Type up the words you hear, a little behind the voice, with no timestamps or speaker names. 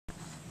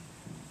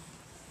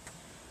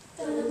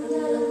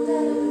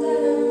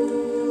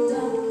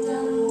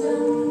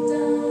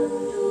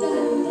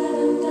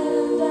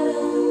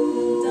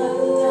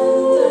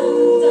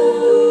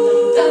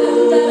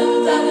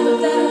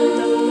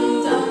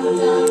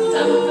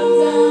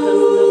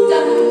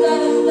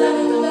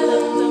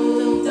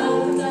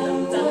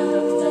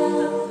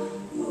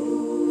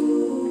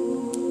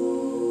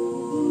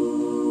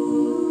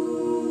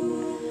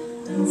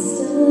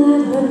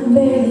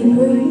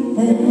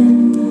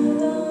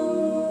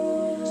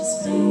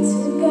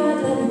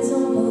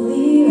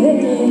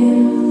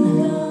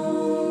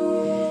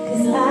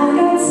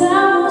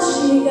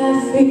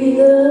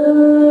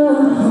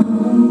freedom.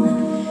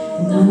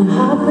 And when my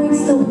heart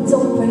breaks, no, it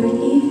don't break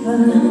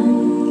even.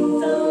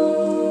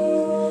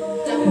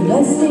 The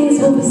best days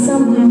will be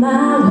some of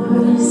my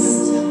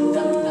worst.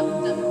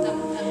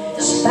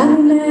 She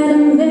found me mad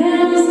and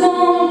then was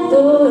gone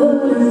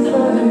through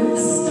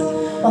first.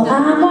 While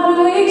I'm wide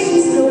awake,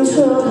 she's no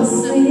trouble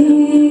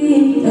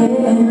sleeping.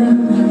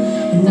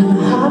 And when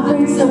my heart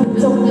breaks, no, it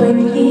don't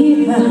break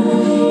even,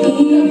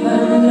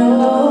 no.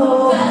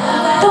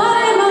 What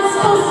am I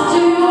supposed to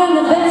do when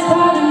the best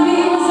part of me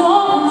was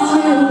always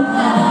you?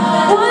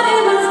 What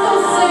am I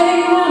supposed to say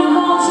when I'm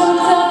all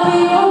choked up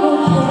and you're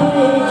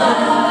okay?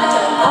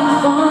 I'm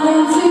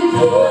falling to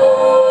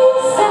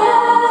pieces,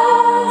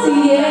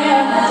 yeah.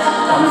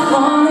 I'm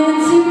falling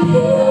to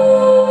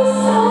pieces.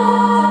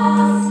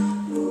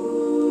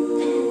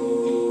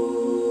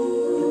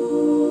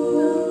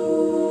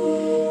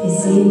 You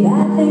see,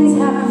 bad things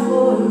happen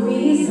for a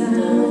reason.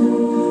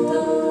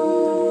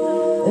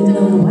 But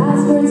no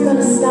wise words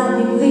gonna stop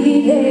me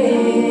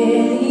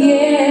bleeding,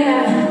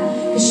 yeah.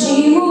 Cause she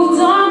moved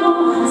on, no,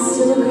 I'm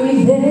still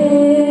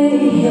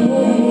grieving.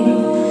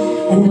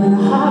 And when the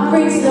heart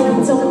breaks, no,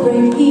 it don't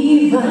break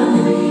even,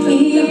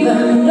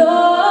 no.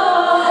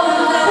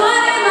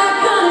 What am I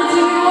gonna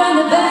do when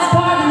the best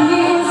part of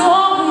me was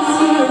always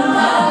you?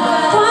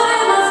 What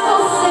am I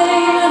supposed to say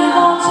when I'm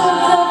all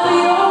choked up and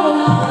you're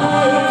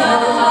okay?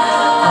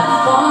 I'm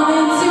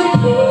falling to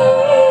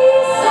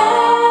pieces,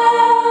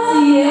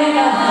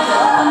 yeah.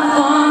 I'm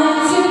falling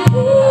to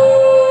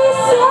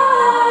pieces.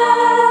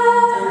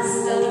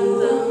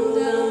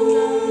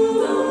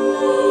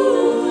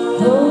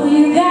 Oh,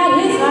 you got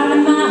his heart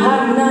and my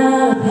heart and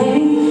the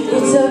pain. You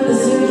took the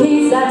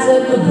suitcase, I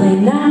took the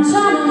plane. Now I'm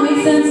trying to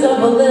make sense of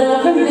what little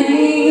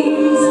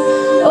remains.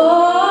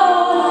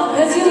 Oh,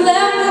 as you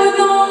left me with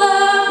no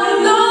love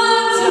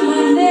to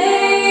my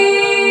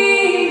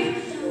name.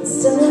 I'm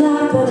still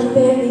alive, but I'm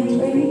barely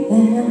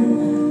breathing.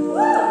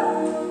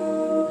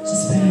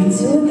 Just praying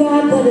to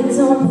God that I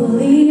don't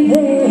believe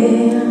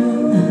him.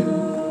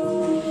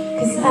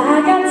 Cause I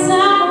got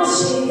time, while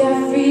she got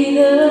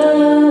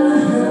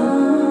freedom.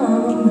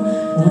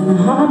 When the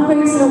heart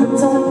breaks, no, it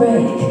don't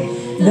break.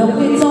 No,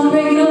 it don't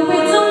break, no, it